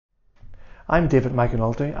I'm David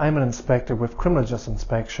MacAnulty. I'm an inspector with Criminal Justice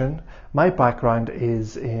Inspection. My background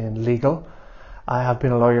is in legal. I have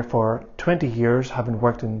been a lawyer for 20 years, having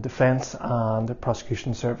worked in defence and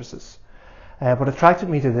prosecution services. What attracted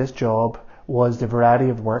me to this job was the variety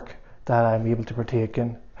of work that I'm able to partake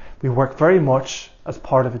in. We work very much as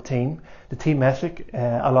part of a team. The team ethic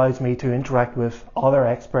allows me to interact with other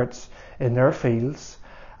experts in their fields.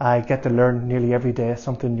 I get to learn nearly every day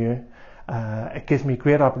something new. It gives me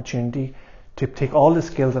great opportunity to take all the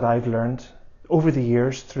skills that I've learned over the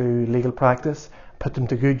years through legal practice, put them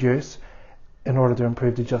to good use in order to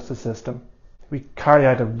improve the justice system. We carry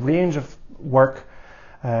out a range of work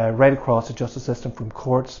right across the justice system, from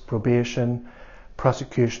courts, probation,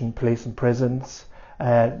 prosecution, police and prisons.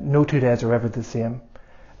 No 2 days are ever the same.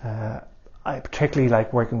 I particularly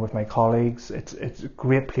like working with my colleagues. It's a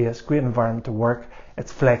great place, great environment to work.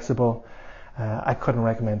 It's flexible. I couldn't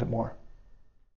recommend it more.